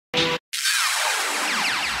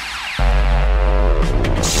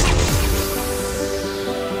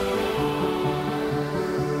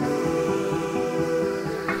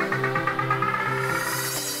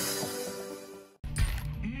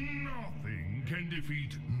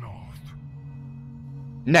defeat Noth.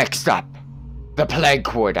 Next up, the Plague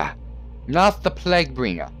Quarter. Noth the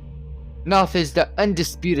Plaguebringer. Noth is the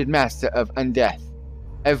undisputed master of undeath.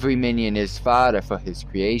 Every minion is fodder for his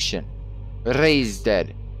creation. Raise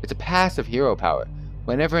Dead. It's a passive hero power.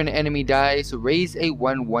 Whenever an enemy dies, raise a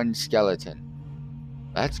 1/1 skeleton.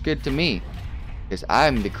 That's good to me, because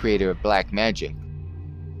I'm the creator of black magic.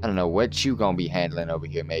 I don't know what you gonna be handling over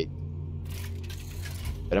here, mate,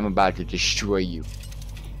 but I'm about to destroy you.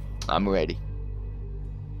 I'm ready.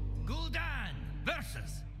 Gul'dan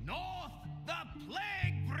versus Noth the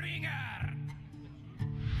Plaguebringer.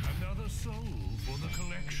 Another soul for the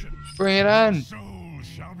collection. Bring it on. Soul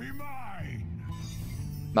shall be mine.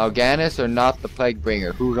 Mal'Ganis or Noth the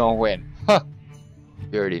Plaguebringer? Who gonna win? Huh.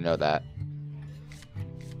 You already know that.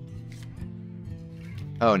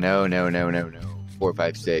 Oh no, no, no, no, no. 4,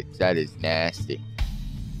 5, 6. That is nasty.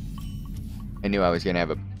 I knew I was gonna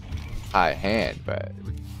have a high hand, but it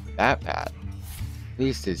was that bad. At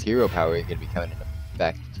least his hero power ain't gonna be coming into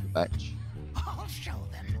effect too much. I'll show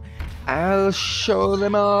them. I'll show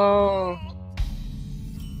them all.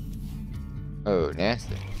 Oh,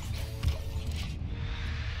 nasty.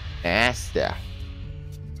 Nasty.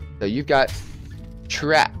 So you've got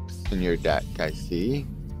traps in your deck, I see.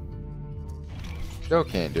 Still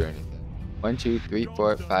can't do anything. 1, 2, 3,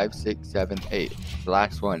 4, 5, 6, 7, 8. The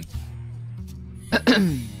last one.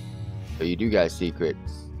 So you do got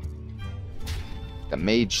secrets. The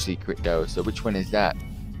mage secret though, so which one is that?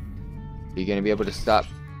 Are you gonna be able to stop?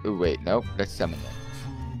 Oh wait, nope, let's summon it.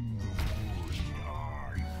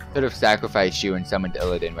 Could have sacrificed you and summoned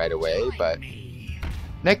Illidan right away, but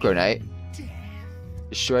Necro Knight.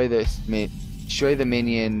 Destroy the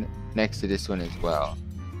minion next to this one as well.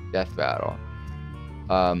 Death Battle.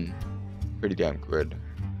 Pretty damn good.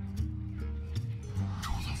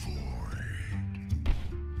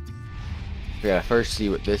 We gotta first see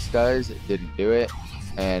what this does. It didn't do it,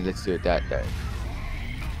 and let's see what that does.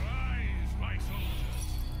 Rise, my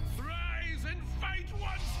soldiers. Rise and fight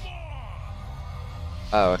once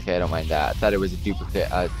more. Oh, okay, I don't mind that. I thought it was a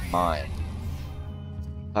duplicate of mine.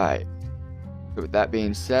 Alright. So with that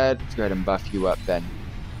being said, let's go ahead and buff you up then.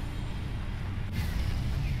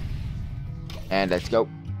 And let's go.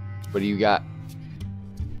 What do you got?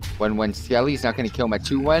 1/1 Skelly's not going to kill my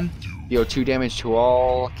 2/1. Deal 2 damage to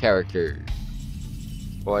all characters.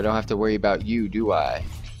 Well, I don't have to worry about you, do I?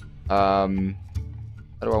 How do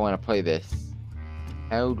I want to play this?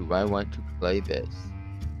 How do I want to play this?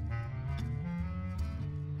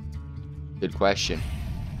 Good question.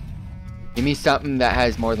 Give me something that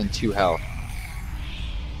has more than 2 health.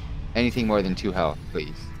 Anything more than 2 health,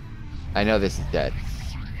 please. I know this is dead.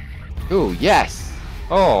 Ooh, yes!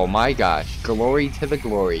 Oh my gosh. Glory to the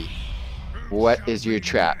glory. What is your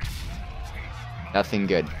trap? Nothing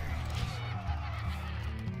good.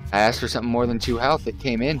 I asked for something more than 2 health. It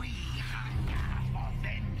came in.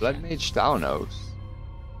 Blood Mage Thanos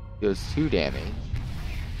deals 2 damage.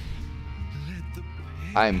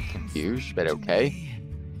 I'm confused, but okay.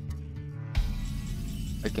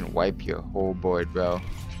 I can wipe your whole board, bro.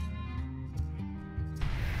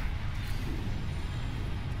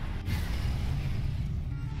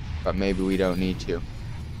 But maybe we don't need to.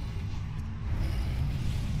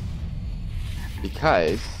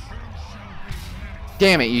 Because...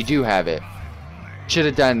 damn it, you do have it. Should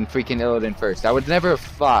have done freaking Illidan first. I would never have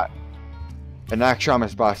thought a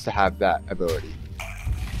Naxxramas boss to have that ability.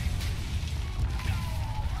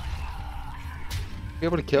 Be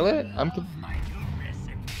able to kill it? I'm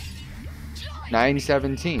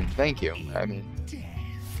 917. Thank you. I mean,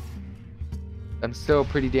 I'm still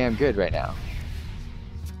pretty damn good right now.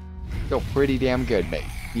 Still pretty damn good, mate.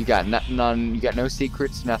 You got nothing on. You got no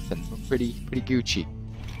secrets, nothing. Pretty Gucci.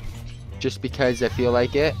 Just because I feel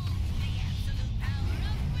like it.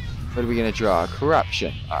 What are we gonna draw?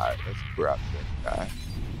 Corruption. Alright, let's corruption.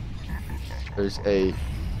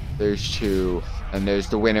 There's 2, and there's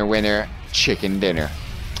the winner, chicken dinner.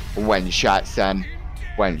 1 shot, son.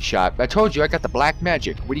 1 shot. I told you I got the black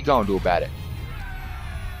magic. What are you gonna do about it?